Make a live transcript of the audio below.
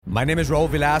My name is Raul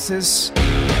Villacis,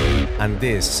 and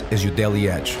this is your Daily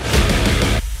Edge.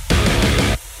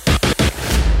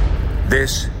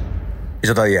 This is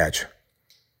your Daily Edge.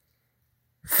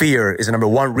 Fear is the number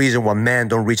one reason why men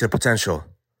don't reach their potential.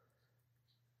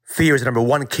 Fear is the number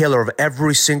one killer of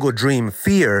every single dream.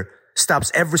 Fear stops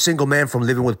every single man from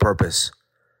living with purpose.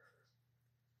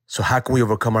 So how can we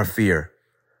overcome our fear?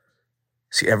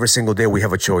 See, every single day we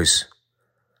have a choice.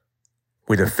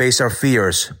 We either face our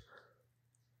fears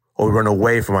or we run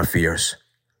away from our fears.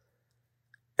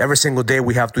 Every single day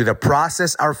we have to either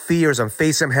process our fears and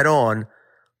face them head on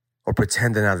or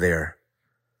pretend they're not there.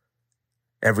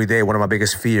 Every day, one of my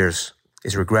biggest fears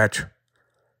is regret.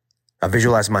 I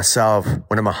visualize myself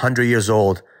when I'm 100 years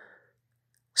old,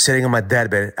 sitting on my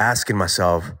deathbed, asking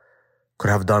myself,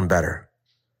 could I have done better?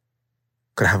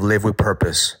 Could I have lived with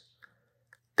purpose?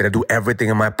 Did I do everything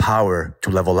in my power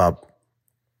to level up?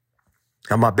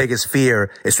 And my biggest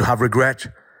fear is to have regret,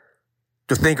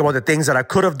 to think about the things that I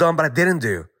could have done but I didn't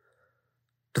do,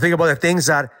 to think about the things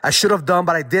that I should have done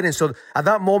but I didn't. So at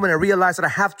that moment, I realized that I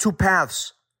have two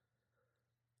paths.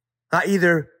 I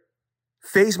either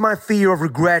face my fear of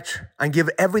regret and give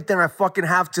everything I fucking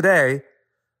have today,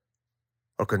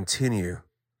 or continue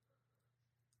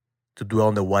to dwell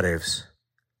on the what ifs.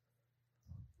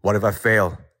 What if I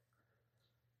fail?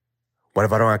 What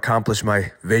if I don't accomplish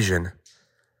my vision?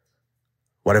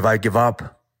 What if I give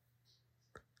up?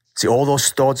 See, all those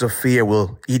thoughts of fear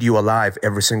will eat you alive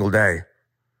every single day.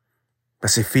 But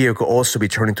see, fear could also be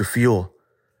turned into fuel.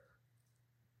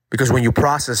 Because when you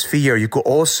process fear, you could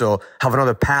also have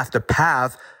another path, the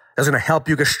path that's going to help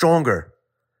you get stronger.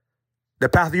 The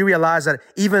path you realize that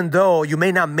even though you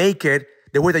may not make it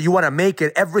the way that you want to make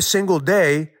it every single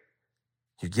day,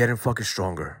 you're getting fucking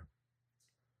stronger.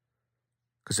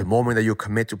 Because the moment that you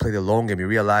commit to play the long game, you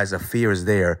realize that fear is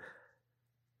there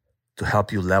to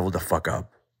help you level the fuck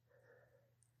up.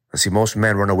 And see, most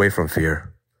men run away from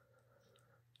fear.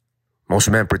 Most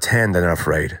men pretend they're not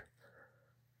afraid.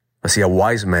 But see, a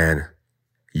wise man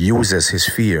uses his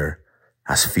fear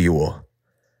as fuel.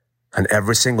 And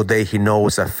every single day he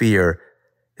knows that fear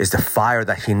is the fire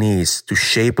that he needs to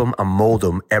shape him and mold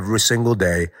him every single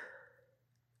day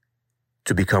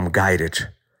to become guided,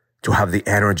 to have the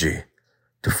energy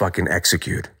to fucking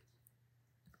execute.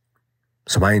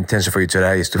 So my intention for you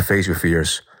today is to face your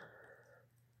fears.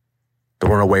 Don't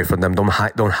run away from them. Don't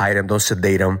hide them. Don't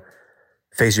sedate them.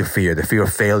 Face your fear, the fear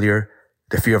of failure,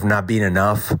 the fear of not being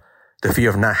enough, the fear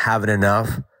of not having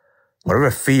enough.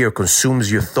 Whatever fear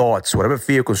consumes your thoughts, whatever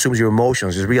fear consumes your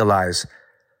emotions, just realize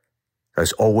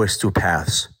there's always two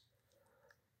paths.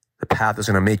 The path is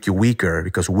going to make you weaker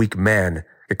because weak men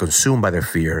get consumed by their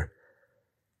fear.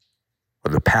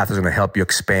 Or the path is going to help you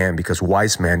expand because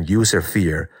wise men use their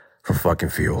fear for fucking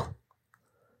fuel.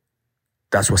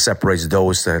 That's what separates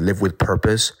those that live with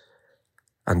purpose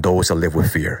and those that live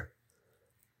with fear.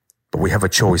 But we have a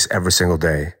choice every single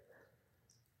day.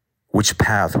 Which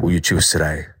path will you choose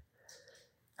today?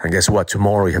 And guess what?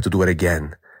 Tomorrow you have to do it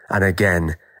again and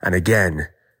again and again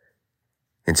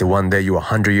until one day you're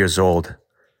 100 years old,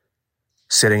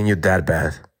 sitting in your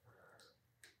deathbed,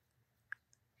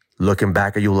 looking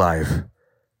back at your life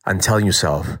and telling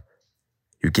yourself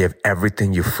you gave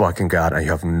everything you fucking got and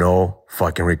you have no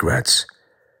fucking regrets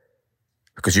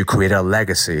because you created a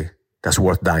legacy that's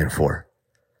worth dying for.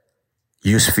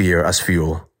 Use fear as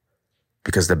fuel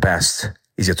because the best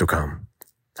is yet to come.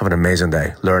 Have an amazing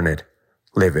day. Learn it,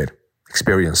 live it,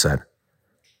 experience it.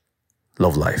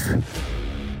 Love life.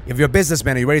 If you're a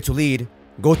businessman and you're ready to lead,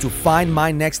 go to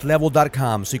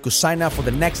findmynextlevel.com so you can sign up for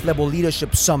the Next Level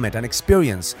Leadership Summit, an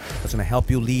experience that's going to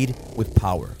help you lead with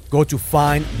power. Go to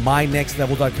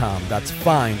findmynextlevel.com. That's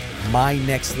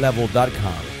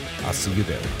findmynextlevel.com. I'll see you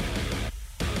there.